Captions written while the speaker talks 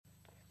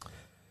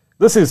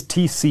This is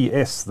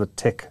TCS, the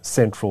Tech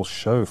Central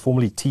Show,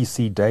 formerly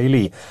TC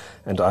Daily,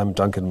 and I'm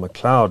Duncan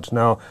McLeod.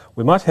 Now,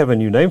 we might have a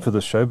new name for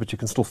this show, but you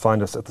can still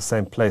find us at the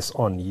same place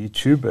on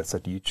YouTube. It's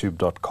at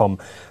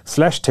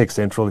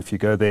youtube.com/TechCentral. If you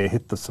go there,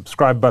 hit the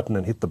subscribe button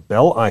and hit the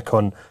bell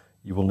icon,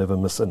 you will never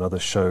miss another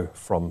show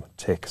from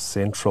Tech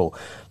Central.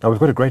 Now,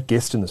 we've got a great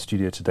guest in the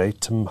studio today.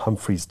 Tim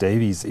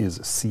Humphreys-Davies is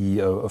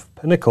CEO of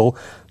Pinnacle,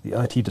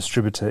 the IT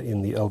distributor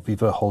in the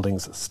Alviva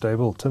Holdings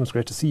stable. Tim, it's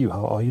great to see you.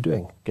 How are you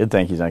doing? Good,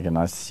 thank you, Duncan.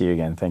 Nice to see you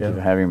again. Thank you for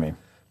having me.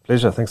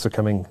 Pleasure. Thanks for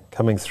coming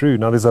through.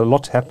 Now, there's a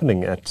lot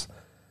happening at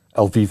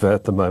Alviva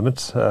at the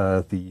moment.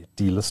 The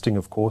delisting,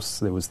 of course.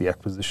 There was the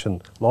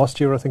acquisition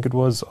last year, I think it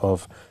was,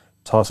 of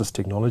Tarsus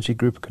Technology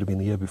Group. It could have been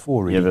the year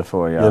before, really. Year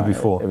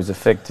before. It was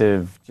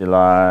effective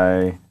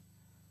July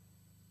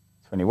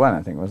 21,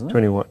 I think, wasn't it?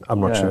 21. I'm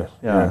not sure.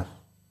 Yeah.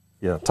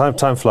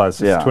 Time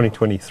flies. It's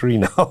 2023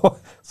 now.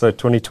 So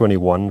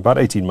 2021, about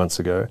 18 months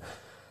ago.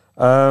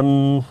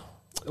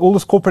 All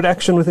this corporate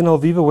action within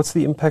Alviva, what's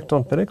the impact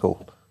on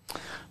Pinnacle?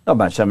 Not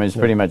much. I mean, it's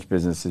pretty much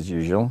business as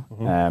usual.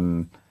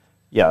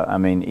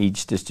 Mm-hmm.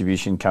 Each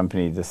distribution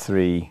company, the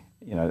three,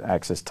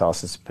 Access,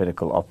 Tarsus,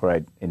 Pinnacle,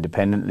 operate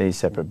independently,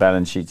 separate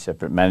balance sheets,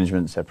 separate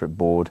management, separate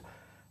board.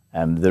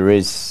 There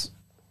is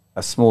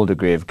a small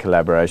degree of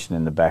collaboration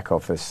in the back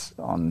office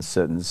on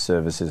certain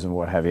services and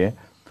what have you.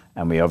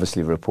 And we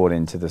obviously report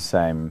into the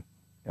same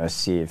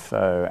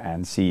CFO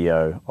and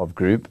CEO of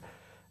group.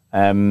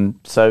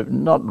 So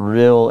not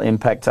real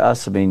impact to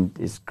us. I mean,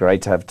 it's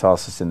great to have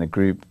Tarsus in the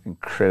group,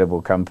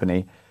 incredible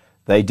company.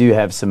 They do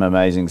have some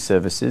amazing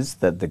services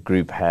that the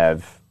group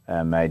have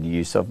made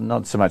use of,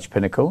 not so much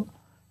Pinnacle.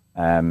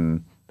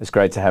 It's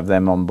great to have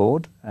them on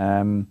board.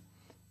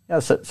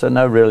 So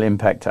no real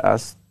impact to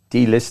us.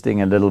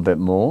 Delisting a little bit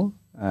more.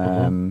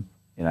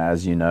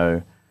 As you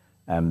know,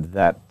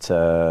 that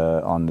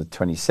on the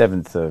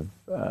 27th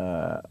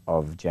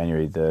of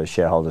January, the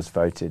shareholders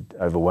voted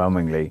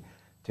overwhelmingly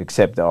to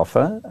accept the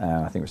offer.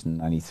 I think it was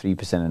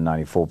 93% and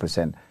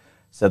 94%.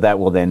 So that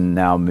will then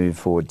now move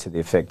forward to the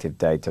effective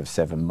date of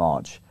 7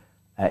 March.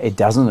 It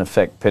doesn't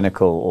affect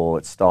Pinnacle or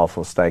its staff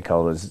or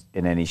stakeholders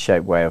in any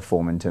shape, way, or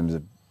form in terms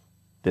of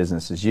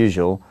business as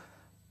usual,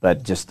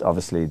 but just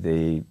obviously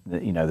the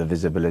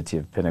visibility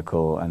of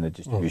Pinnacle and the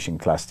distribution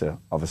cluster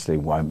obviously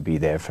won't be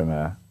there from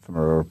a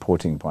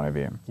reporting point of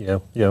view.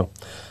 Yeah.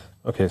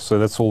 Okay, so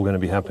that's all going to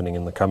be happening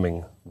in the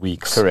coming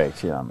weeks.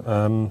 Correct. Yeah.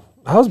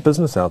 How's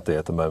business out there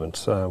at the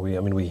moment?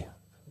 We're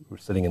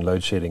sitting in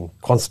load shedding,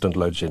 constant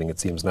load shedding, it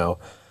seems now.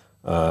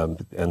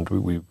 And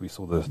we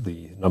saw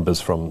the numbers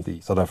from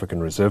the South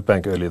African Reserve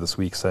Bank earlier this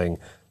week saying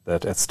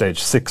that at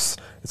stage 6,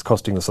 it's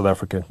costing the South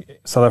African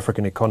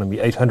economy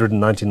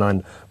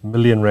 899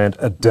 million rand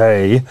a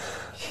day.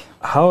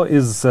 How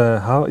is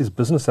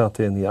business out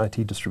there in the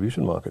IT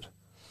distribution market?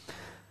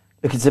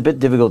 Look, it's a bit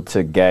difficult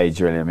to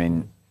gauge, really. I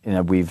mean,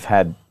 we've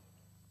had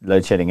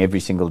load shedding every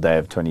single day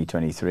of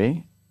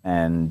 2023,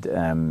 and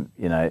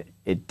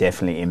it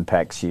definitely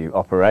impacts you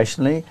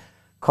operationally.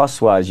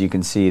 Cost-wise, you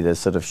can see the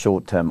sort of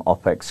short-term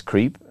OPEX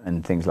creep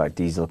and things like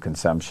diesel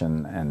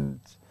consumption and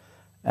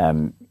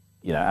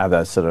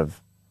other sort of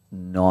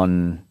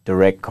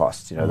non-direct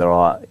costs. There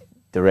are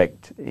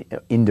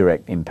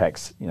indirect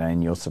impacts,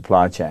 in your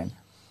supply chain.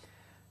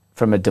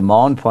 From a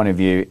demand point of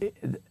view,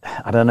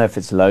 I don't know if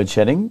it's load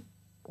shedding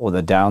or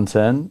the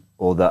downturn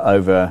or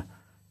the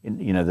the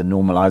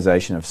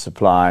normalization of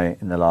supply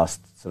in the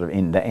last sort of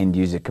in the end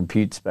user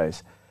compute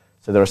space.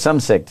 So there are some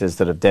sectors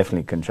that have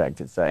definitely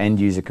contracted. So end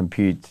user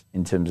compute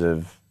in terms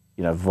of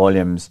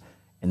volumes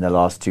in the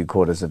last 2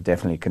 quarters have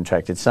definitely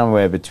contracted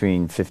somewhere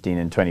between 15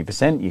 and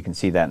 20%. You can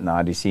see that in the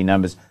IDC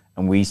numbers,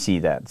 and we see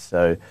that.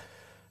 So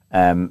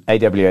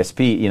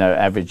AWSP,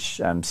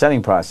 average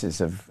selling prices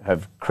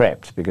have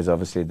crept because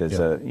obviously there's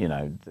a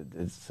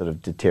sort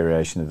of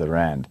deterioration of the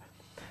rand.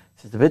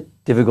 So it's a bit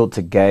difficult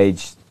to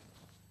gauge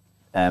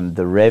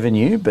the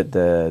revenue, but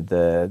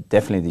the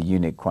definitely the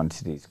unit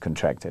quantities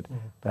contracted.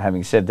 But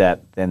having said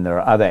that, then there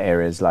are other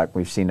areas like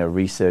we've seen a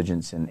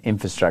resurgence in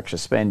infrastructure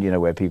spend,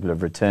 where people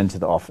have returned to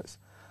the office.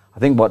 I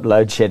think what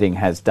load shedding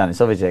has done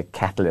is obviously a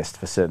catalyst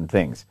for certain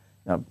things.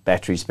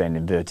 Battery spend,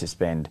 inverter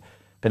spend.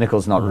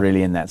 Pinnacle's not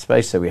really in that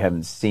space, so we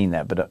haven't seen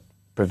that. But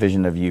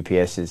provision of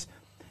UPSs,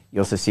 you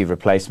also see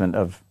replacement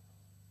of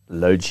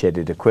load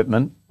shedded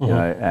equipment.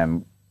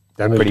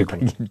 Pretty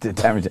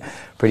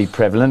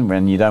prevalent,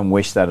 when you don't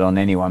wish that on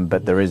anyone,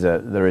 but there is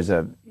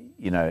a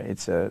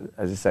it's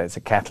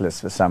a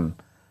catalyst for some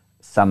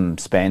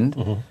spend.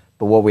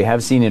 But what we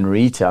have seen in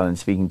retail, and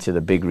speaking to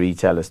the big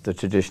retailers, the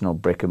traditional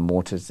brick and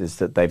mortars, is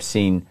that they've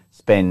seen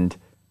spend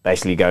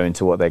basically go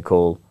into what they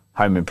call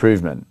home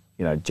improvement,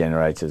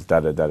 generators,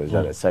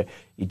 So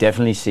you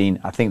definitely seen,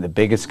 I think the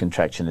biggest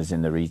contraction is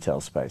in the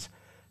retail space.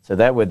 So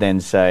that would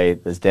then say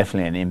there's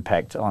definitely an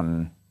impact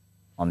on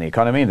the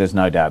economy. There's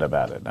no doubt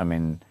about it. I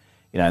mean,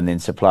 and then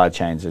supply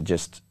chains are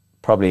just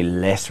probably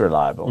less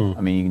reliable.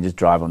 I mean, you can just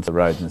drive onto the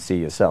road and see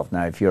yourself.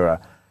 Now, if you're a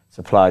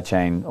supply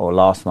chain or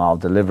last mile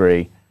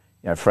delivery,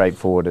 freight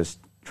forwarders,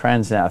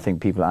 Transnet, I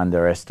think people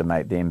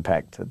underestimate the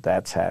impact that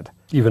that's had.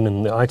 Even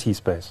in the IT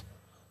space?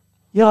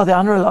 Yeah, the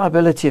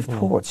unreliability of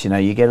ports.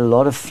 You get a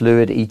lot of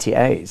fluid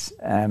ETAs,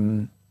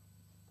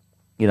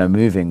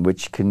 moving,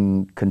 which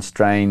can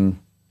constrain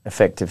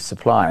effective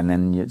supply, and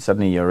then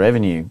suddenly your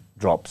revenue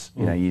drops.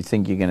 You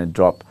think you're going to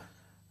drop,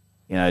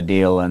 a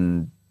deal,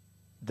 and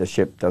the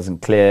ship doesn't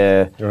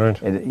clear. Right.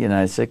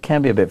 So it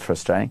can be a bit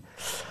frustrating.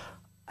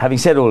 Having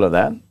said all of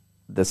that,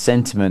 the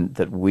sentiment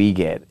that we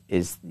get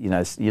is,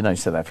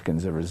 South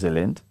Africans are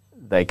resilient.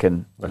 They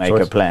can make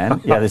a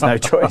plan. Yeah, there's no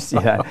choice.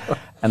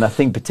 And I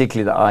think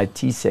particularly the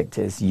IT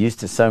sector is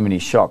used to so many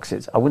shocks.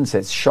 I wouldn't say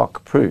it's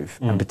shock-proof.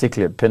 And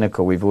particularly at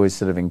Pinnacle, we've always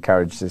sort of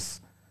encouraged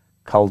this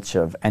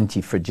culture of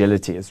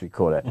anti-fragility, as we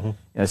call it.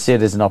 See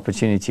it as an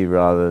opportunity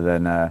rather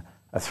than a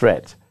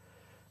threat.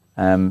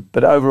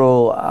 But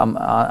overall,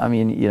 I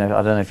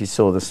don't know if you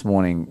saw this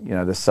morning,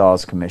 the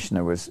SARS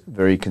commissioner was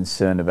very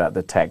concerned about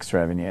the tax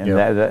revenue.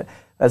 And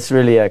that's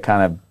really a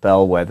kind of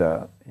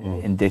bellwether.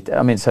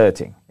 It's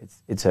hurting.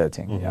 It's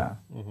hurting,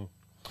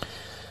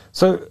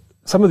 So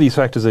some of these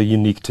factors are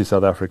unique to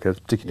South Africa,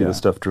 particularly the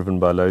stuff driven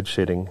by load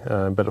shedding.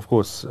 But of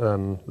course,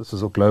 this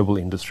is a global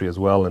industry as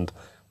well, and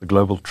the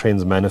global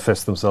trends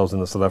manifest themselves in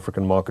the South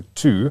African market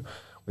too.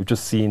 We've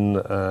just seen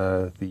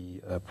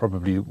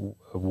probably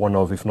one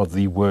of, if not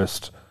the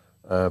worst,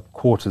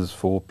 quarters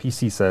for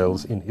PC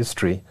sales in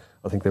history.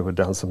 I think they were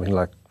down something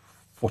like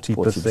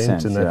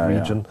 40% in that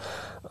region.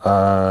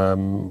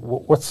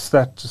 What's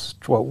that?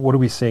 What are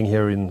we seeing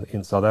here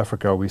in South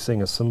Africa? Are we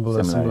seeing a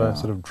similar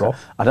sort of drop?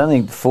 I don't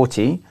think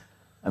 40.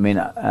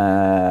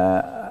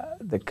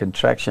 The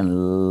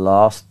contraction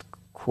last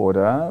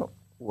quarter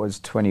was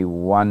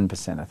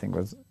 21%. I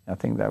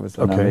think that was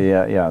the number.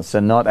 Yeah. So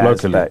not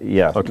locally. As bad.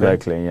 Yeah,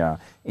 locally. Yeah.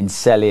 In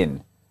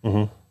sell-in,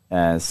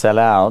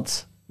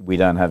 sell-out, we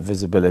don't have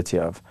visibility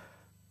of.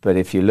 But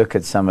if you look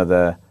at some of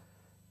the,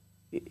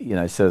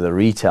 the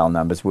retail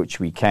numbers, which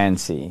we can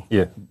see,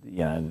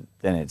 then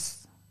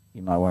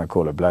you might want to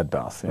call it a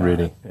bloodbath.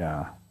 Really?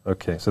 Yeah.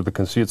 Okay, so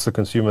it's the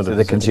consumer. So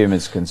the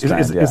consumer's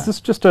constrained. Is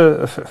this just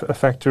a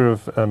factor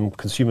of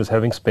consumers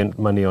having spent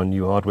money on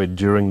new hardware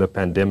during the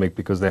pandemic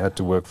because they had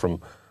to work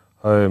from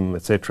home,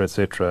 et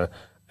cetera,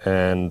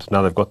 and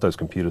now they've got those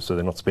computers, so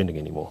they're not spending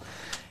anymore?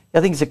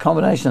 I think it's a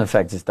combination of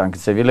factors, Duncan.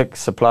 So if you look,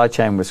 supply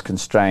chain was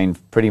constrained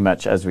pretty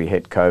much as we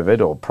hit COVID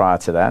or prior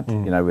to that,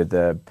 with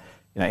the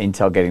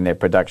Intel getting their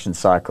production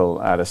cycle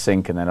out of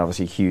sync, and then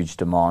obviously huge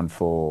demand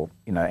for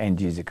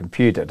end user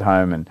compute at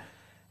home,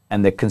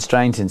 and the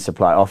constraint in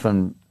supply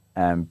often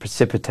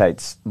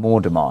precipitates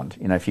more demand.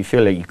 If you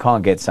feel like you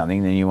can't get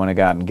something, then you want to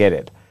go out and get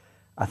it.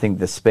 I think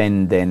the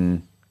spend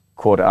then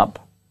caught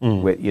up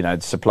with, the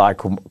supply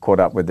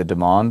caught up with the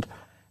demand,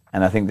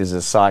 and I think there's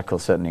a cycle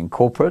certainly in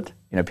corporate.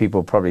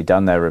 People have probably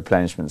done their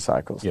replenishment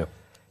cycles. Yeah.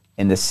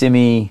 In the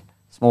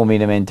small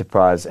medium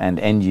enterprise and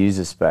end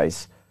user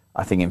space,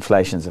 I think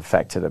inflation's a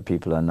factor that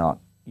people are not.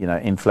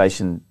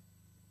 Inflation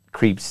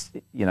creeps.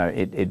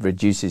 It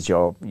reduces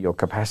your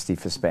capacity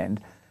for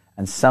spend,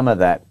 and some of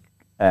that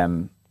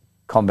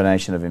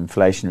combination of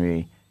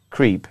inflationary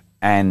creep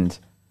and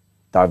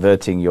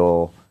diverting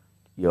your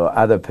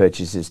other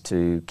purchases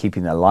to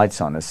keeping the lights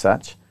on as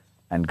such,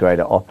 and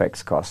greater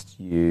OPEX costs.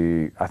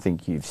 I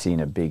think you've seen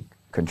a big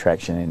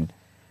contraction in.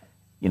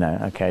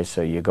 Okay,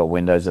 so you've got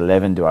Windows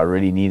 11. Do I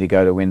really need to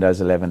go to Windows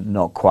 11?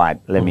 Not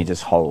quite. Let me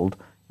just hold.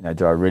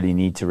 Do I really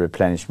need to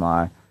replenish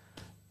my,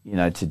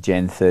 to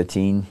Gen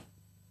 13?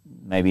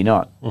 Maybe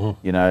not.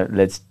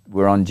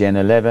 We're on Gen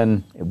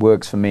 11. It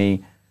works for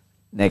me.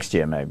 Next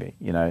year, maybe.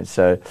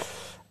 So,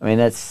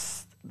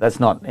 that's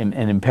not an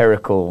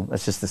empirical.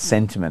 That's just the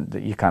sentiment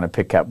that you kind of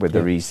pick up with the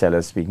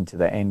resellers speaking to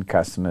the end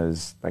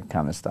customers, that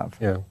kind of stuff.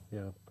 Yeah.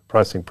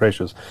 Pricing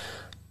pressures.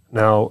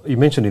 Now, you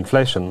mentioned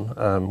inflation.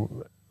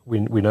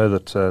 We know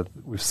that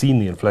we've seen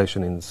the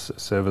inflation in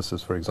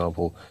services, for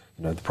example,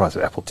 the price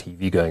of Apple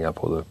TV going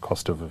up or the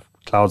cost of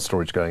cloud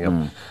storage going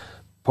up.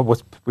 But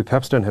what we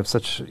perhaps don't have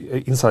such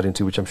insight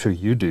into, which I'm sure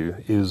you do,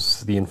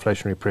 is the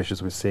inflationary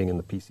pressures we're seeing in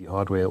the PC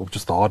hardware or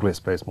just the hardware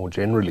space more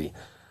generally.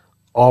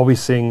 Are we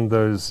seeing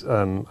those?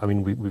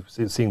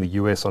 We've seen the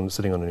US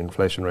sitting on an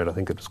inflation rate. I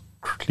think it's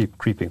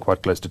creeping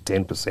quite close to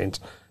 10%. It's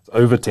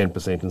over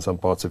 10% in some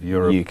parts of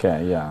Europe. UK,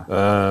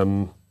 yeah.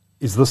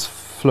 Is this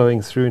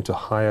flowing through into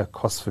higher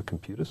costs for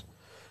computers?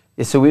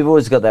 Yeah, so we've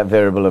always got that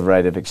variable of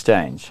rate of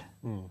exchange.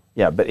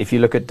 Yeah, but if you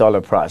look at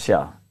dollar price,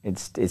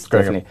 it's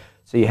definitely. Up.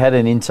 So you had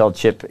an Intel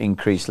chip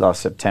increase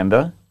last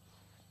September,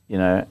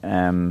 but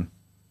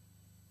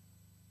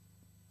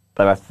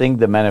I think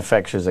the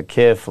manufacturers are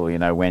careful,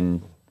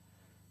 when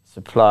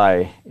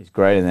supply is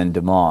greater than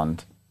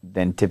demand,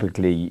 then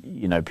typically,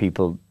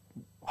 people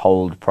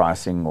hold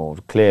pricing or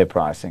clear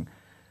pricing.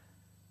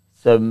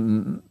 So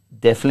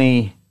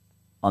definitely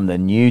on the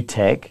new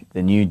tech,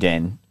 the new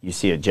DEN, you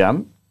see a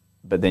jump,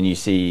 but then you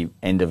see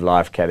end of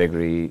life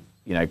category,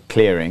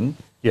 clearing.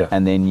 Yeah.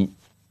 And then,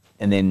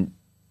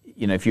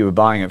 if you were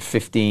buying at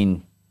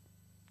 15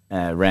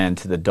 rand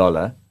to the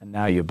dollar, and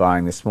now you're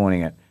buying this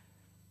morning at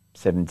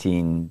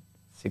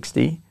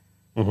 17.60,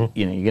 you're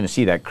going to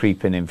see that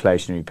creep in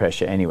inflationary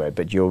pressure anyway.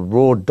 But your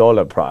raw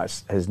dollar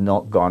price has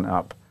not gone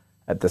up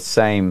at the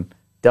same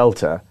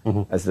delta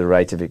as the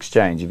rate of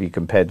exchange. If you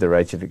compared the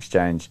rate of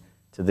exchange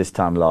to this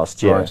time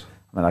last year, Right.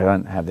 I mean, I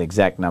don't have the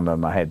exact number in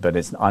my head, but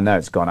I know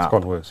it's gone up. It's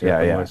gone worse.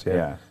 Yeah.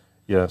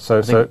 Yeah. I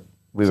So think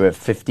we were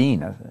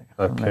 15, I think.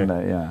 I Okay.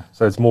 remember, yeah.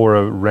 so it's more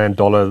a rand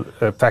dollar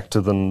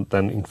factor than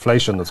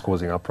inflation that's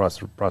causing our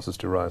prices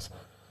to rise.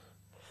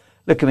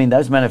 Look, I mean,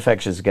 those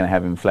manufacturers are going to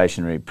have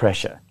inflationary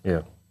pressure,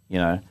 Yeah. you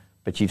know,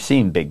 but you've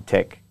seen big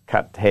tech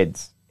cut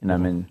heads. You know, I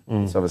mean,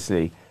 it's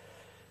obviously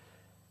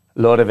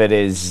a lot of it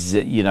is,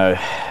 you know,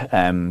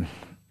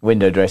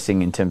 window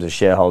dressing in terms of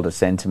shareholder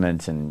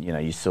sentiment, and you know,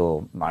 you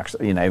saw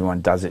Microsoft, you know,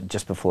 everyone does it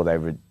just before they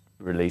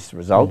release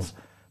results,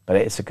 but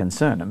it's a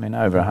concern. I mean,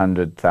 over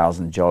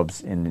 100,000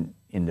 jobs in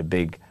the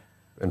big,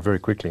 And very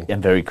quickly.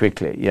 and very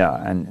quickly, yeah,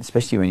 and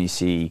especially when you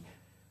see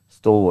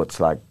stalwarts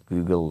like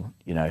Google,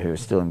 you know, who are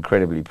still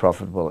incredibly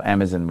profitable.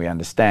 Amazon, we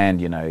understand,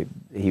 you know,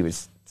 he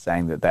was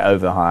saying that they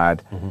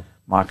overhired.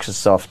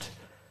 Microsoft,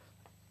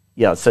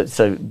 yeah,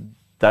 so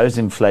those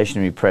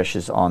inflationary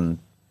pressures on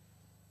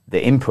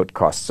the input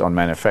costs on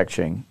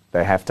manufacturing,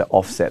 they have to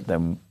offset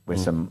them with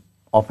some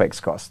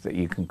OPEX costs that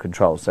you can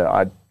control.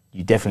 So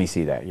you definitely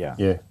see that, yeah.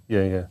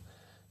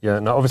 Yeah.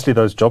 Now, obviously,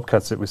 those job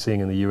cuts that we're seeing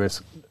in the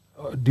US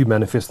do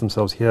manifest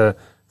themselves here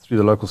through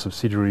the local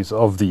subsidiaries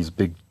of these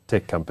big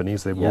tech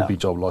companies. There will be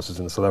job losses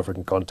in the South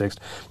African context.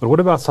 But what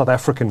about South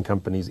African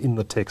companies in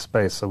the tech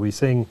space? Are we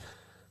seeing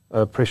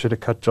pressure to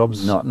cut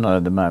jobs? Not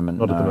at the moment.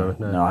 Not at the moment,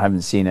 no. No, I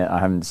haven't seen it. I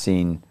haven't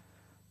seen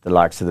the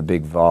likes of the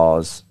big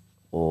VARs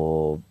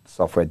or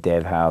software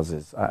dev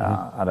houses.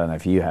 I don't know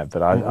if you have,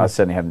 but I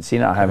certainly haven't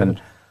seen it. I haven't.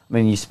 I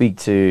mean, you speak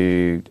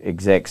to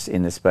execs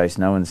in the space.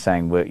 No one's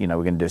saying we're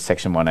going to do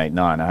Section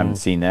 189. I haven't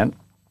seen that.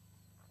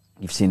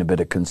 You've seen a bit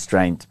of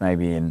constraint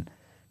maybe in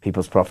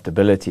people's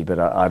profitability, but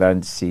I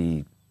don't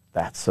see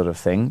that sort of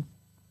thing.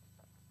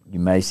 You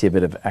may see a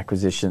bit of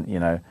acquisition. You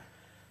know,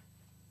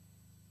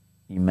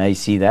 you may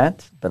see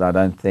that, but I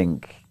don't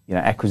think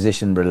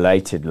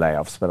acquisition-related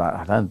layoffs. But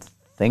I don't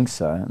think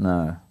so.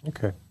 No.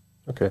 Okay.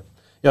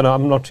 Yeah, no,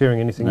 I'm not hearing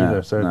anything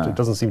either. So no. it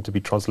doesn't seem to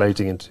be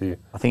translating into.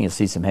 I think you'll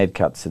see some head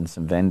cuts in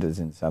some vendors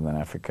in Southern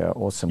Africa,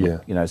 or some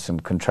some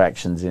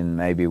contractions in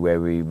maybe where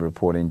we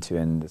report into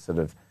in the sort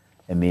of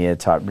EMEA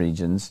type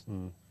regions.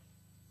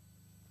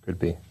 Could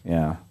be.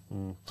 Yeah.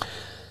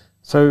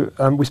 So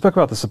we spoke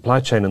about the supply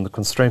chain and the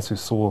constraints we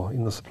saw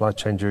in the supply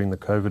chain during the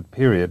COVID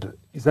period.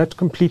 Is that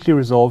completely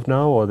resolved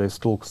now, or are there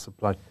still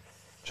supply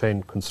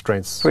chain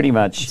constraints? Pretty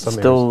much.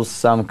 Still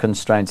some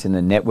constraints in the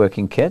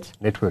networking kit.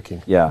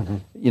 Networking. Yeah.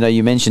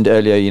 You mentioned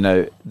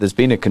earlier, there's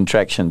been a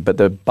contraction, but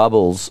the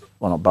bubbles,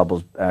 well, not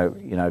bubbles,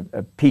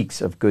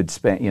 peaks of good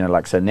spend,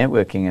 like so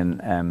networking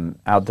and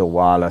outdoor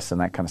wireless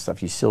and that kind of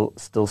stuff, you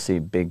still see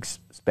big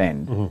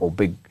spend or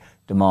big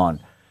demand.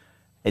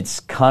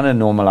 It's kind of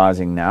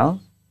normalizing now,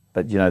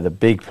 but, the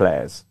big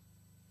players,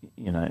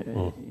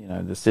 the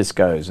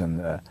Ciscos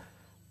and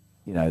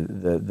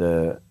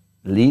the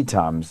lead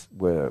times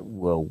were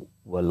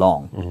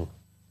long,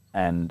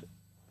 and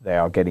they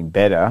are getting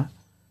better,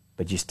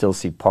 but you still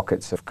see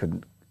pockets of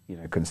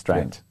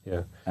constraint.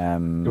 Yeah.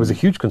 There was a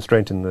huge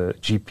constraint in the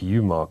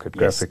GPU market,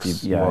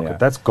 graphics market. Yeah.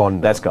 That's gone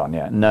now. That's gone,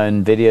 yeah. No,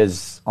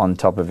 NVIDIA's on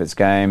top of its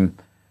game.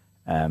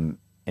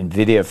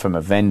 NVIDIA, from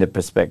a vendor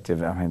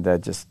perspective, I mean, they're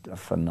just a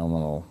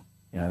phenomenal.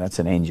 That's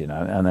an engine.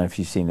 I don't know if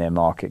you've seen their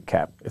market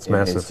cap. It's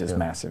massive. It's just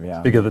massive, yeah.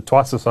 It's bigger than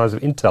twice the size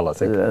of Intel, I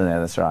think. Yeah,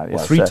 that's right. Or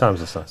three times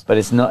the size. But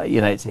it's not,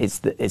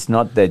 it's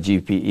not their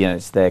GPU,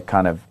 it's their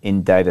kind of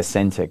in-data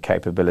center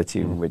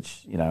capability,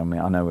 which, I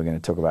know we're going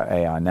to talk about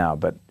AI now,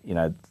 but,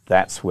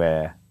 that's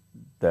where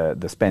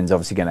the spend's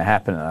obviously going to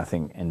happen, and I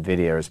think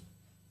NVIDIA is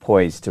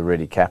poised to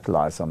really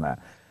capitalize on that.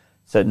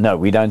 So, no,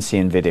 we don't see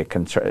NVIDIA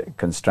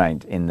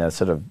constraint in the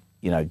sort of,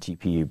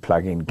 GPU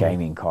plug-in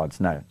gaming cards.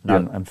 No,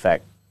 none. In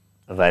fact,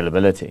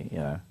 availability,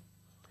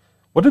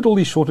 What did all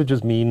these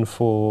shortages mean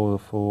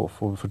for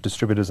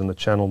distributors in the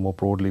channel more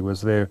broadly?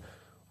 Was there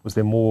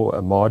more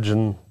a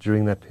margin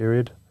during that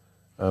period?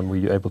 Were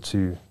you able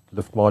to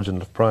lift margin,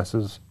 lift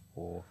prices,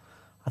 or?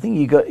 I think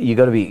you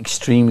got to be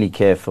extremely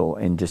careful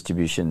in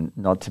distribution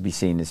not to be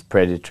seen as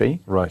predatory.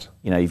 Right.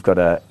 You've got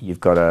a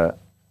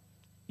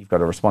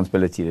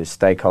responsibility to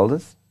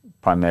stakeholders,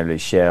 primarily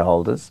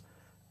shareholders,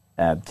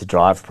 to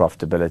drive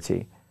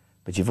profitability.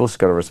 But you've also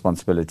got a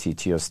responsibility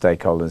to your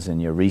stakeholders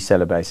and your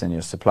reseller base and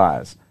your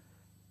suppliers.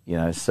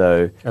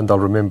 So. And they'll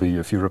remember you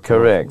if you report.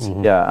 Correct.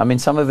 Yeah. I mean,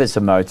 some of it's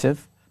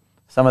emotive.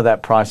 Some of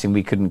that pricing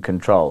we couldn't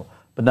control.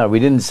 But no, we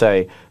didn't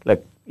say,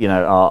 look,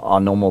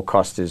 our normal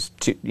cost is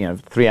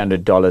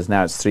 $300.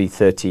 Now it's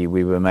 $330.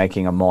 We were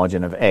making a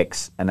margin of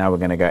X, and now we're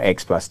going to go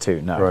X plus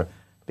 2. No, right.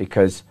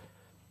 Because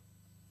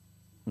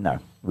no,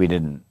 we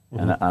didn't.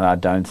 And I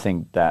don't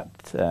think that.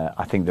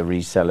 I think the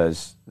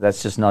resellers.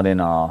 That's just not in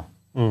our.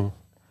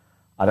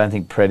 I don't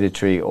think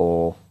predatory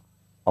or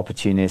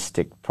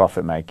opportunistic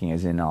profit making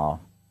is in our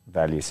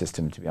value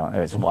system, to be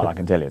honest. Well, I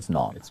can tell you it's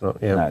not. It's not,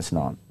 yeah. No, it's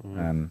not.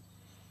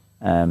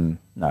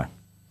 No.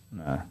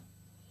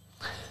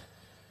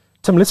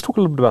 Tim, let's talk a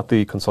little bit about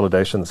the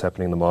consolidation that's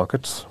happening in the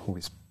markets.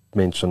 We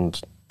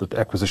mentioned the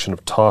acquisition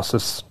of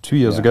Tarsus 2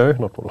 years ago,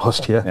 not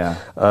last year.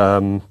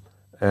 Yeah.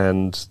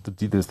 And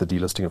there's the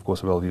delisting, of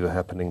course, of Alviva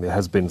happening. There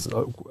has been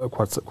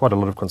quite a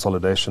lot of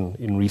consolidation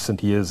in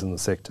recent years in the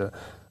sector.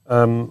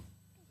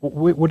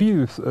 What do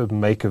you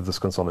make of this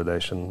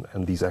consolidation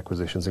and these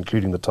acquisitions,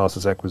 including the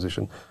Tarsus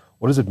acquisition?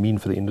 What does it mean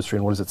for the industry,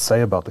 and what does it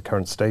say about the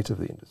current state of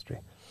the industry?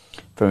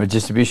 From a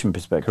distribution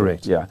perspective?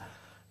 Correct. Yeah.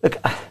 Look,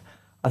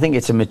 I think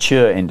it's a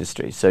mature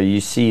industry, so you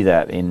see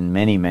that in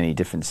many, many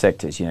different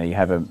sectors. You know,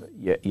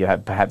 you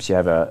have perhaps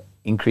a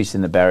increase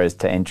in the barriers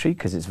to entry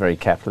because it's very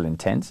capital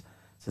intense.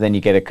 So then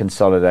you get a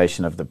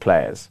consolidation of the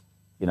players,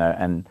 you know,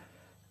 and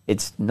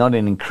it's not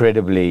an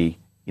incredibly,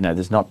 you know,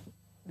 there's not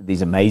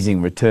these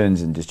amazing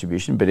returns in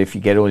distribution, but if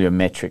you get all your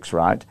metrics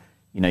right,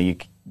 you know,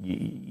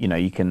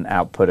 you can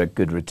output a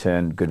good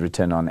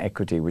return on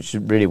equity, which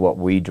is really what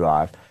we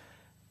drive.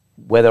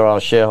 Whether our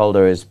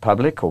shareholder is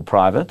public or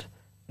private,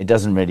 it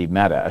doesn't really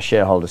matter. A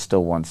shareholder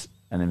still wants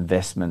an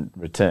investment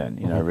return,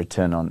 you know,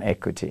 return on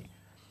equity.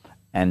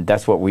 And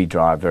that's what we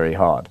drive very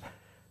hard.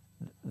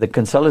 The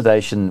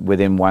consolidation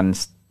within one,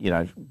 you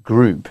know,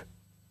 group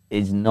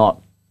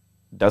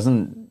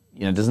doesn't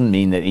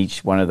mean that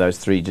each one of those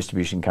three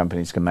distribution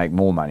companies can make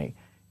more money.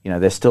 You know,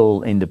 they're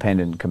still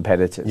independent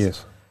competitors.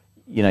 Yes.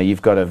 You know,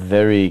 you've got a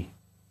very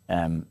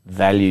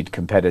valued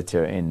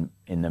competitor in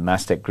the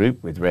Mastec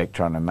group with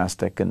Rectron and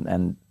Mastec,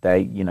 and they,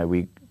 you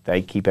know,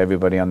 they keep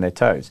everybody on their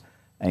toes.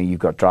 And you've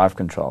got Drive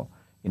Control.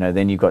 You know,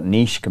 then you've got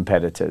niche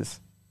competitors.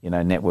 You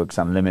know, Networks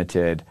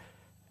Unlimited,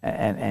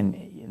 and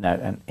you know,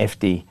 and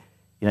FD.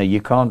 You know,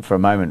 you can't for a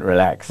moment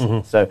relax.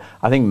 So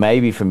I think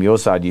maybe from your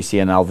side you see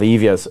an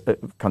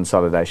Alviva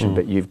consolidation,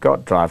 but you've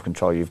got Drive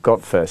Control, you've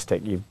got First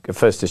Tech, you've got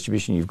First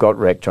Distribution, you've got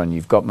Rectron,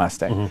 you've got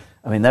Mastec.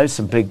 I mean, those are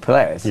some big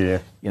players. Yeah.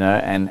 You know,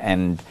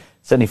 and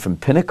certainly from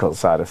Pinnacle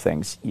side of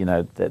things, you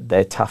know,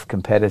 they're tough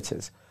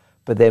competitors,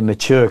 but they're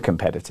mature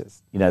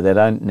competitors. You know, they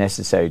don't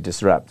necessarily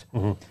disrupt.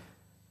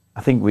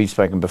 I think we've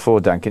spoken before,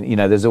 Duncan. You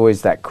know, there's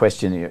always that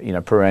question, you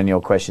know, perennial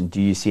question: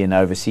 do you see an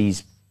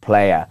overseas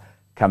player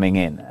coming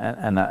in?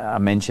 And I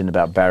mentioned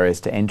about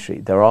barriers to entry.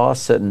 There are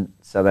certain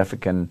South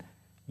African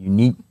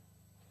unique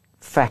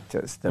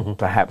factors that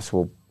perhaps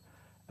will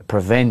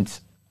prevent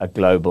a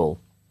global,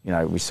 you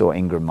know, we saw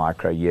Ingram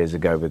Micro years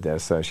ago with their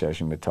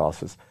association with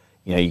Tarsus.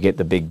 You know, you get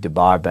the big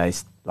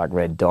Dubai-based like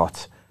Red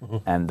Dot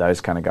and those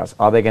kind of guys.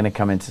 Are they going to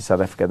come into South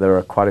Africa? There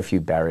are quite a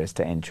few barriers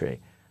to entry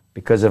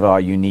because of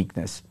our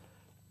uniqueness,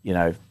 you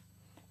know,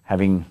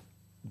 having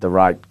the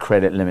right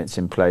credit limits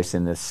in place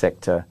in this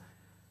sector.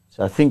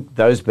 So I think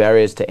those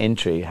barriers to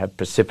entry have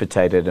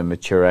precipitated a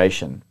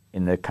maturation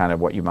in the kind of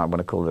what you might want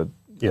to call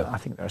I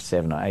think there are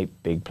 7 or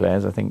 8 big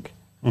players, I think.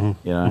 You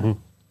know.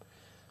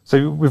 So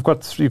you've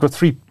got three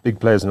big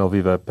players in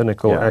Alviva: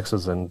 Pinnacle,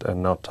 Axis, and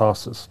now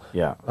Tarsus.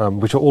 Yeah.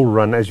 Which are all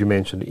run, as you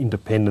mentioned,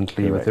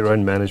 independently. Correct. With their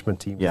own management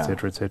team, et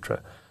cetera, et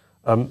cetera.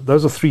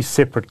 Those are 3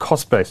 separate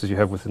cost bases you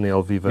have within the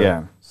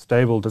Alviva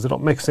stable. Does it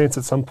not make sense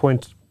at some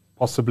point,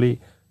 possibly,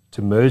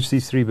 to merge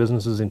these 3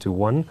 businesses into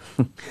one,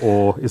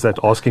 or is that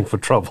asking for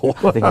trouble?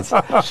 I think it's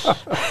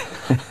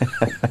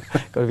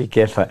got to be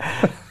careful.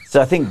 So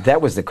I think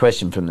that was the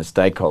question from the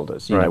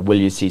stakeholders. You know, will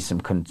you see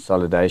some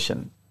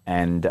consolidation?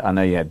 And I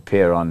know you had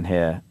Pierre on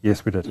here.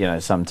 Yes, we did. You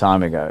know, some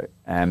time ago.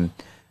 So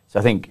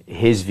I think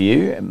his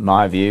view,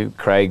 my view,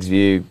 Craig's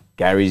view,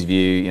 Gary's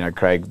view. You know,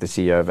 Craig, the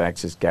CEO of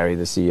Axis, Gary,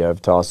 the CEO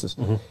of Tarsus,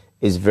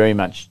 is very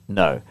much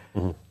no.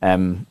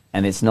 And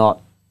it's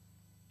not.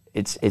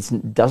 It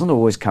doesn't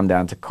always come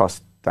down to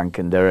cost,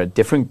 Duncan. There are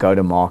different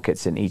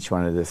go-to-markets in each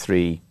one of the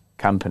 3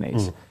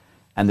 companies,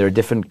 and there are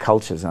different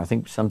cultures. And I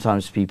think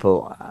sometimes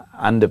people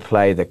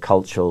underplay the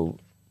cultural,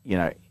 you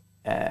know,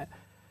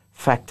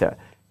 factor.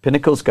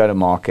 Pinnacle's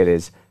go-to-market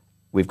is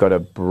we've got a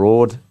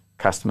broad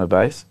customer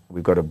base,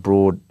 we've got a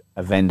broad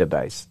vendor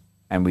base,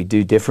 and we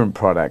do different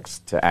products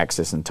to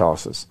Axis and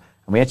Tarsus,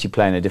 and we actually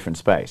play in a different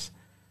space.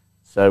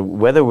 So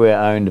whether we're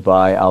owned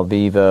by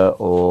Alviva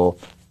or,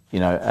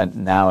 you know,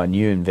 now a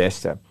new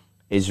investor,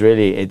 is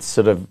really, it's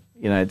sort of,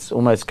 you know, it's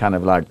almost kind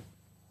of like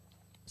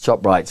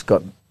ShopRite's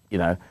got, you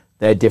know,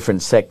 their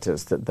different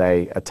sectors that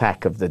they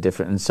attack of the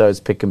different, and so is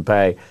Pick n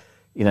Pay,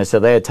 you know, so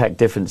they attack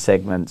different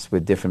segments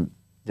with different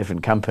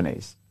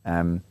companies.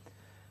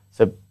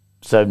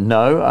 So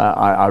no,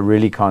 I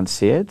really can't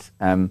see it.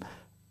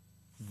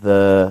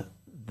 The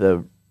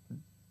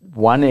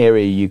one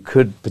area you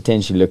could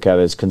potentially look at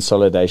is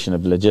consolidation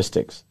of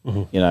logistics,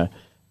 you know,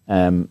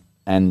 and,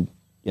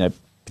 you know,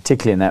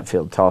 particularly in that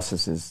field,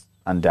 Tarsus is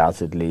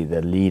undoubtedly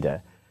the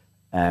leader.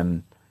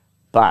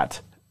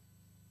 But,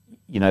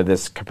 you know,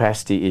 there's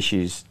capacity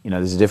issues. You know,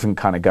 there's a different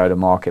kind of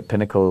go-to-market.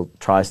 Pinnacle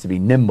tries to be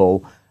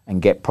nimble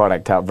and get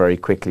product out very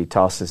quickly.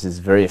 Tarsus is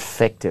very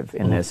effective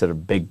in their sort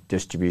of big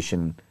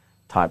distribution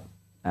type.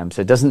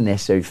 So it doesn't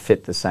necessarily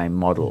fit the same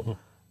model.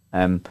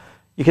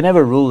 You can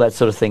never rule that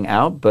sort of thing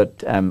out,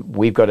 but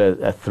we've got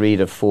a 3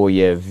 to 4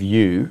 year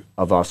view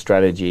of our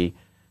strategy.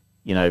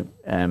 You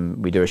know,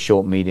 we do a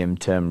short,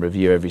 medium-term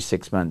review every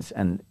 6 months,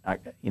 and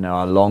you know,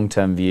 our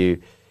long-term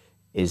view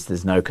is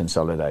there's no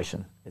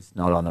consolidation. It's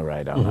not on the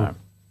radar.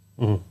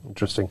 No.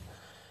 Interesting.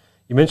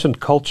 You mentioned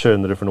culture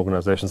in the different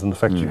organizations and the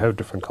fact you have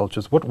different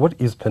cultures. What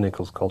is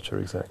Pinnacle's culture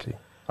exactly?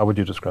 How would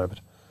you describe it?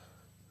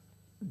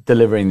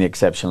 Delivering the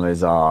exceptional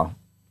is our,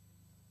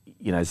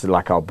 it's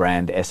like our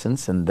brand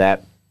essence, and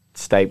that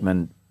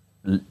statement,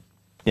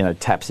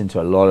 taps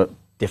into a lot of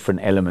different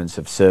elements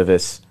of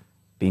service,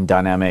 being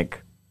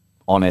dynamic,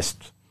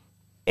 honest,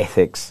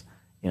 ethics,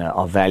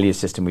 our value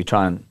system. We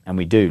try and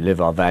we do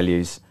live our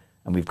values,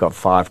 and we've got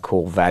 5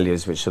 core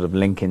values which sort of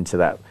link into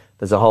that.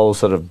 There's a whole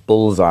sort of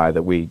bullseye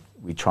that we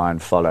try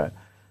and follow.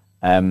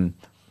 In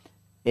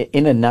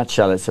a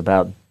nutshell, it's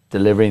about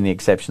delivering the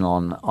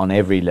exceptional on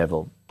every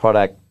level: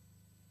 product,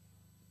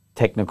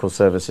 technical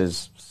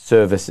services,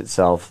 service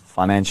itself,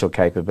 financial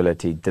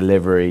capability,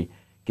 delivery,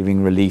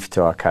 giving relief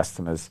to our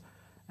customers,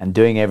 and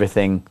doing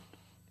everything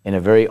in a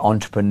very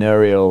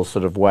entrepreneurial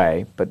sort of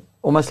way, but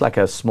almost like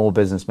a small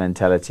business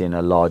mentality in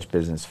a large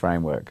business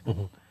framework.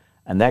 Mm-hmm.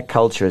 And that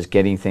culture is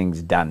getting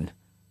things done.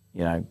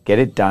 Get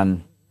it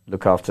done,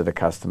 look after the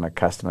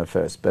customer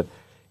first. But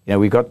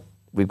we've got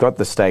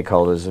the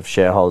stakeholders of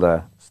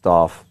shareholder,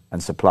 staff,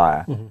 and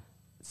supplier. Mm-hmm.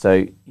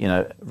 So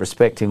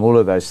respecting all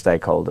of those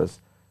stakeholders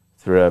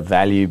through a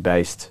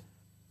value-based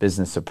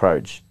business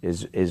approach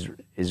is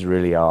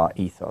really our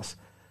ethos.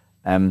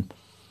 When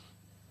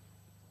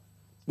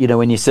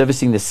you're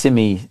servicing the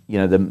SIMI,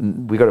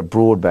 we got a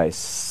broad base,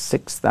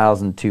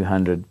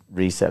 6,200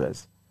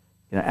 resellers.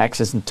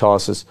 Axis and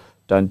Tarsus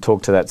don't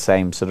talk to that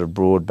same sort of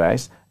broad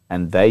base,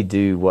 and they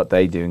do what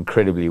they do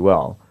incredibly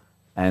well.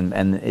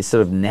 And it's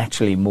sort of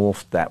naturally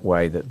morphed that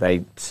way, that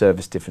they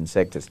service different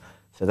sectors.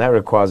 So that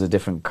requires a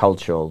different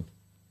cultural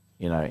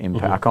impact.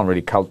 Mm-hmm. I can't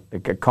really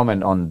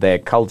comment on their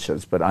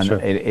cultures, but I know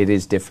it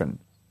is different.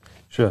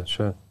 Sure.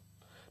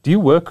 Do you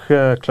work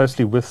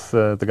closely with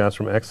the guys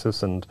from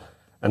Axis and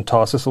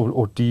Tarsus,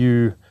 or do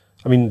you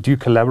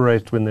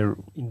collaborate when there are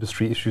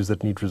industry issues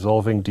that need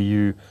resolving? Do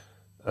you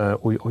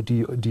or do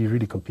you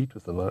really compete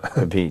with them?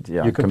 Compete,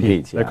 yeah. You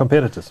compete. Yeah. They're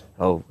competitors.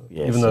 Oh,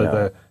 yes. Even though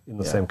they're in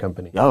the same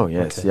company. Oh,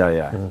 yes.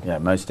 Okay. Yeah,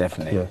 most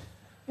definitely.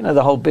 Yeah.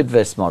 The whole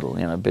Bidvest model.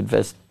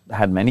 Bidvest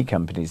had many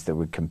companies that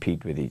would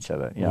compete with each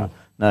other. Yeah.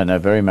 No,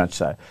 very much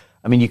so.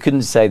 You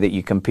couldn't say that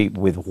you compete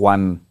with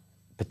one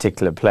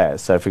particular player.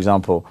 So, for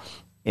example,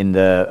 in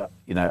the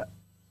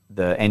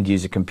end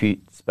user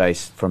compute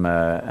space from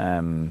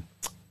a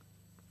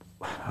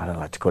I don't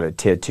like to call it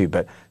tier 2,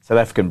 but South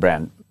African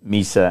brand,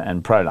 Misa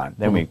and Proline.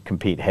 Then we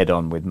compete head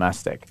on with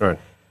Mastec. Right.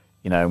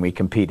 And we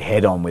compete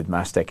head on with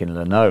Mastec and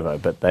Lenovo,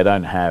 but they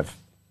don't have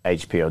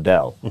HP or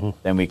Dell. Mm-hmm.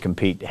 Then we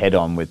compete head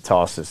on with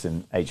Tarsus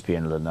and HP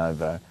and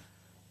Lenovo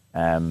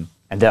and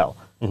Dell.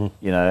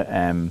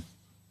 Mm-hmm.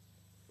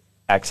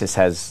 Axis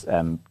has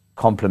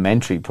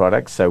complementary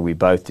products, so we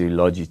both do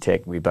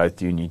Logitech, we both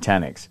do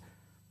Nutanix,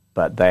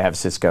 but they have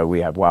Cisco,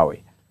 we have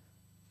Huawei.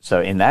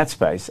 So in that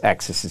space,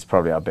 Axis is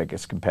probably our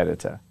biggest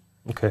competitor.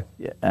 Okay.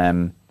 Yeah,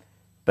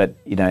 but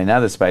in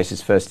other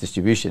spaces, First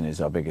Distribution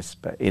is our biggest.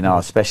 In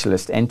our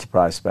specialist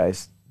enterprise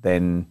space,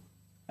 then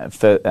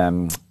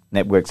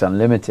Networks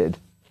Unlimited,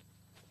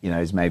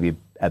 is maybe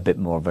a bit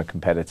more of a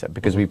competitor,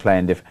 because we play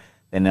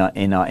in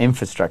our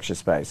infrastructure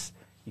space.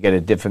 You get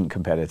a different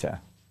competitor.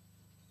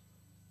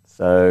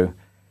 So,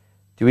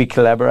 do we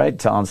collaborate?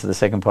 To answer the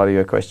second part of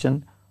your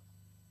question,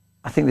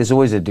 I think there's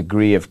always a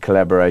degree of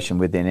collaboration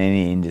within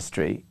any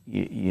industry,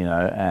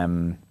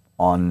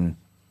 on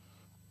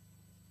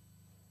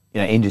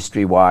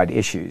industry-wide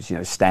issues,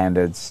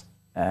 standards,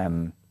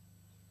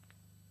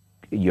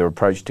 your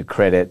approach to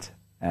credit.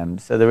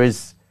 So there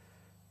is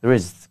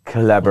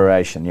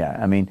collaboration.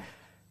 Yeah, I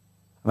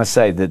must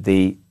say that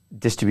the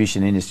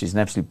distribution industry is an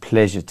absolute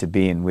pleasure to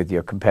be in with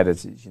your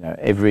competitors.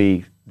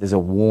 There's a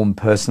warm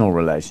personal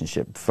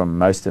relationship from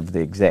most of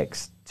the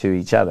execs to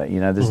each other.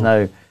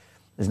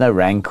 There's no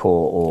rancor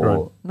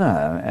or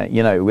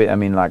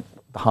like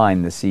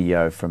Hein, the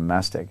CEO from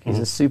Mastec, he's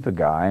a super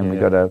guy, and we've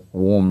got a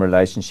warm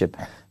relationship.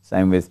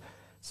 Same with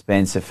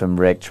Spencer from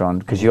Rectron,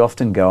 because you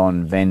often go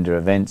on vendor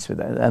events with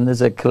that, and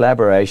there's a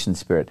collaboration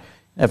spirit.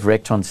 If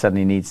Rectron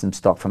suddenly needs some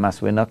stock from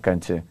us, we're not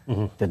going to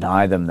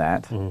deny them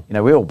that.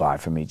 Mm-hmm. We all buy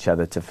from each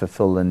other to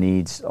fulfill the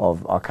needs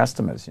of our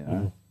customers.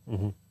 Mm-hmm.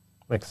 Mm-hmm.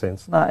 Makes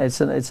sense. No, it's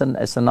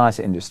a nice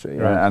industry,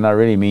 right? And I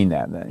really mean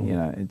that.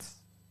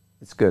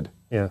 It's good.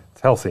 Yeah,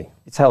 it's healthy.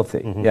 It's healthy.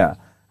 Mm-hmm. Yeah,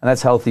 and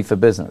that's healthy for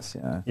business.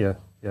 Yeah.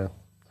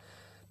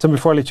 Tim,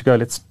 before I let you go,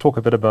 let's talk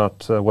a bit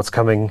about what's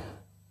coming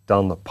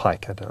down the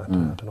pike. I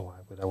don't know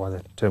why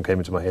that term came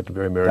into my head.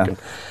 Very American.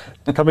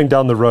 Coming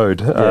down the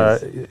road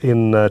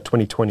in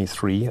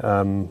 2023.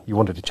 You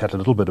wanted to chat a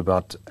little bit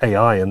about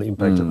AI and the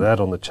impact of that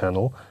on the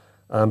channel.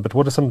 But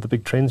what are some of the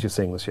big trends you're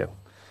seeing this year?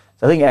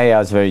 So I think AI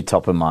is very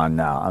top of mind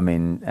now.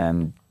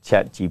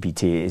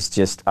 ChatGPT is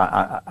just,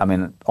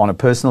 on a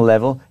personal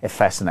level, it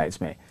fascinates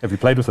me. Have you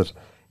played with it?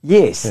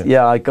 Yes,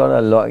 I got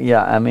a lot.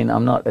 Yeah,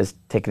 I'm not as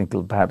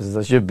technical perhaps as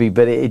I should be,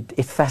 but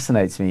it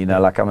fascinates me.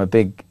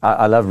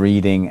 I love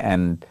reading,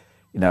 and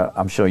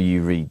I'm sure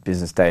you read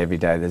Business Day every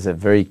day. There's a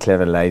very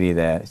clever lady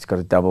there. She's got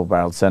a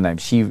double-barreled surname.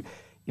 She,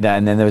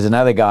 and then there was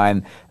another guy,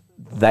 and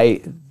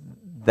they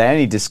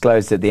only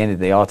disclosed at the end of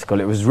the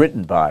article it was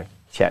written by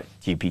Chat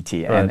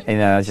GPT, Right. and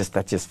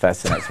that just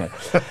fascinates me.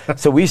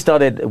 So we got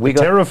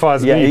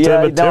terrifies me.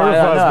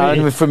 Terrifies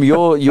me. From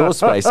your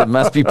space, it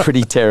must be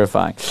pretty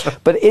terrifying.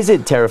 But is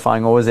it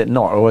terrifying, or is it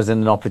not, or is it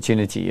an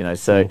opportunity?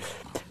 So.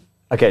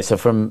 Okay, so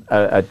from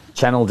a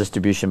channel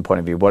distribution point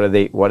of view, what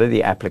are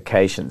the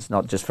applications,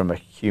 not just from a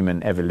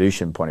human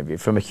evolution point of view?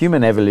 From a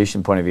human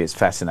evolution point of view, it's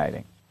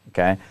fascinating,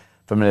 okay?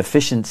 From an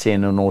efficiency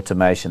and an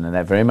automation, and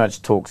that very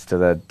much talks to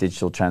the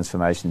digital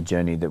transformation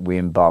journey that we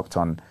embarked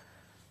on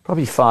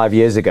probably 5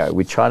 years ago.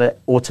 We try to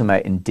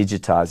automate and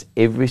digitize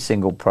every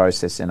single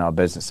process in our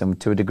business, and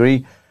to a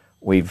degree,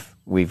 we've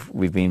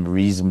been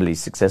reasonably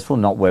successful,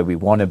 not where we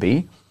want to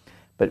be,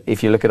 but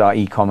if you look at our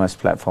e-commerce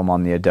platform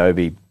on the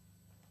Adobe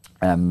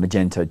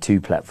Magento 2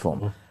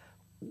 platform,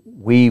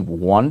 we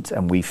want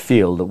and we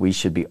feel that we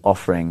should be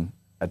offering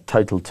a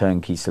total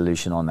turnkey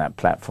solution on that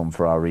platform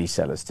for our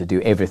resellers to do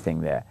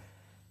everything there.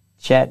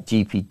 Chat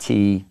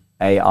GPT,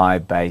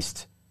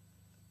 AI-based,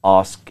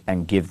 ask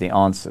and give the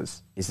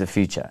answers is the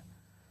future.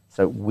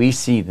 So we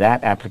see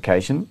that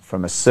application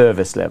from a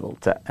service level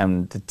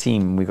and the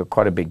team, we've got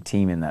quite a big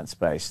team in that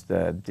space,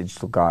 the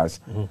digital guys,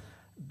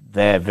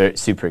 they're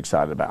super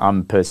excited about it.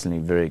 I'm personally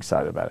very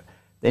excited about it.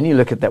 Then you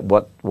look at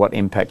what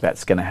impact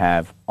that's going to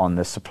have on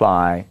the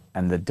supply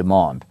and the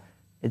demand.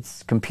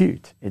 It's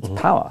compute, it's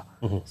power.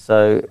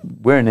 So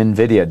we're an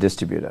NVIDIA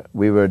distributor.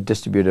 We were a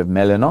distributor of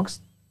Mellanox.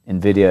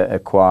 NVIDIA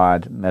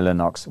acquired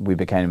Mellanox. We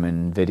became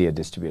an NVIDIA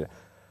distributor.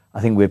 I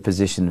think we're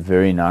positioned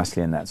very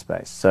nicely in that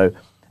space. So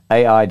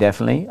AI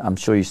definitely. I'm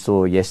sure you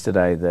saw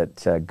yesterday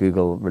that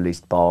Google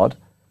released Bard.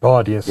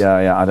 Bard, yes.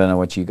 Yeah. I don't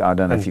know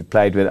if you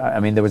played with it. I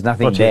mean, there was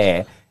nothing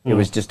there. It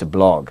was just a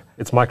blog.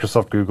 It's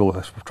Microsoft, Google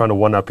trying to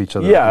one-up each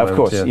other. Yeah, of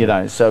course.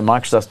 Yeah. So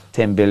Microsoft's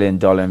 $10 billion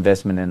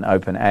investment in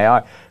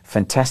OpenAI,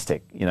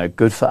 fantastic.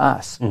 Good for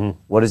us.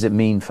 What does it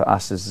mean for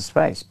us as a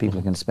space? People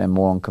are going to spend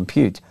more on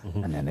compute,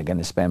 and then they're going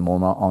to spend more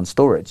on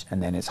storage,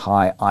 and then it's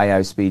high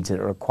I/O speeds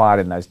that are required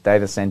in those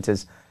data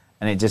centers,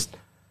 and it just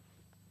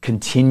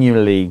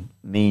continually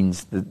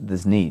means that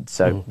there's need.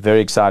 So very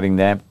exciting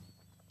there.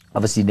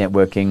 Obviously,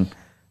 networking,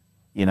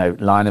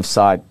 line of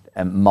sight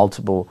and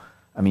multiple.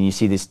 I mean, you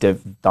see this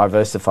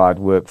diversified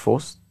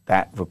workforce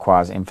that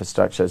requires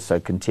infrastructure. So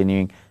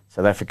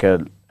South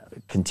Africa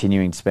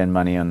continuing to spend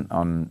money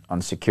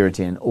on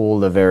security and all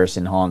the various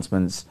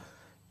enhancements,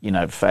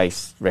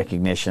 face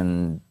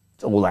recognition,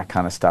 all that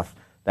kind of stuff.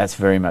 That's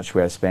very much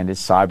where spend is.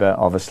 Cyber,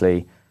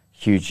 obviously,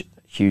 huge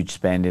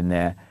spend in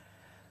there.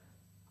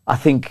 I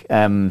think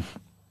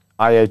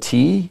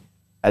IoT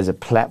as a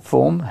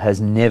platform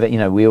has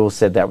never, we all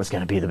said that was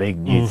going to be the big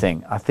new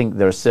thing. I think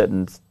there are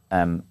certain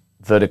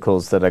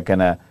verticals that are going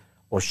to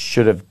or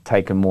should have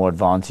taken more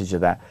advantage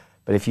of that.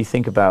 But if you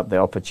think about the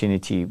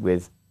opportunity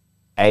with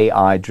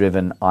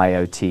AI-driven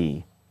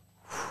IoT,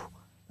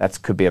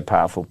 that could be a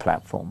powerful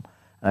platform.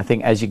 And I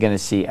think as you're going to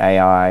see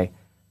AI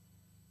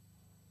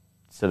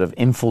sort of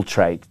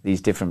infiltrate these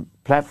different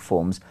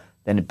platforms,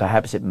 then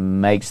perhaps it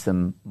makes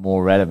them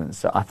more relevant.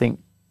 So I think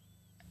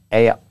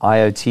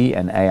IoT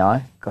and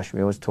AI, gosh, we're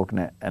always talking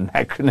an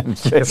acronym.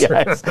 So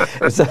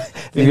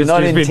if you're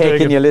not in tech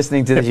and you're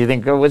listening to this, you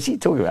think, oh, what's he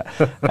talking about?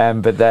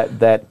 But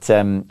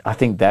I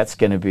think that's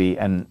going to be,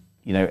 and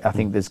I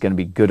think there's going to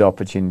be good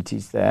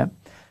opportunities there.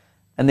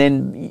 And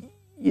then,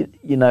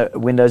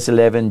 Windows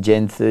 11,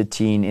 Gen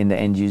 13 in the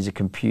end user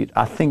compute.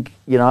 I think,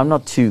 I'm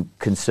not too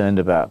concerned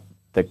about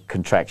the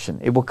contraction.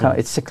 It will come.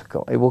 It's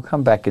cyclical. It will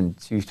come back in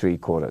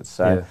 2-3 quarters.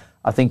 So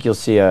I think you'll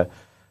see a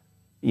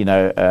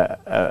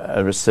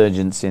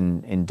resurgence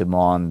in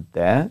demand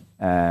there,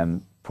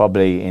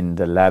 probably in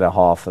the latter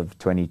half of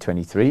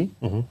 2023.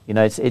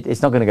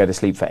 It's not going to go to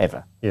sleep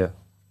forever. Yeah.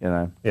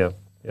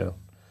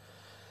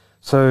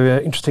 So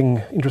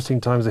interesting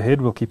times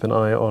ahead. We'll keep an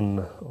eye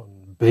on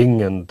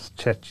Bing and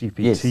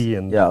ChatGPT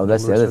and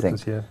that's the other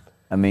thing.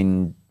 I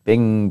mean,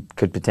 Bing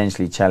could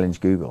potentially challenge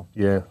Google.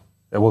 Yeah.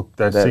 Well,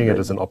 they're seeing it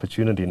as an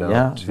opportunity now.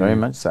 Yeah, very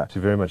much so. To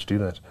very much do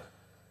that.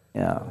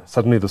 Yeah.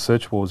 Suddenly the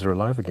search wars are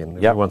alive again.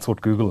 Yep. Everyone thought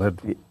Google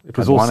it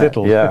was all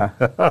settled. Yeah.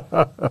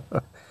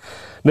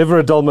 Never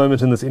a dull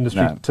moment in this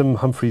industry. No. Tim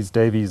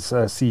Humphries-Davies,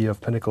 CEO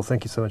of Pinnacle,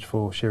 thank you so much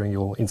for sharing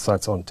your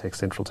insights on Tech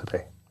Central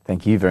today.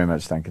 Thank you very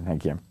much, Duncan.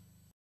 Thank you.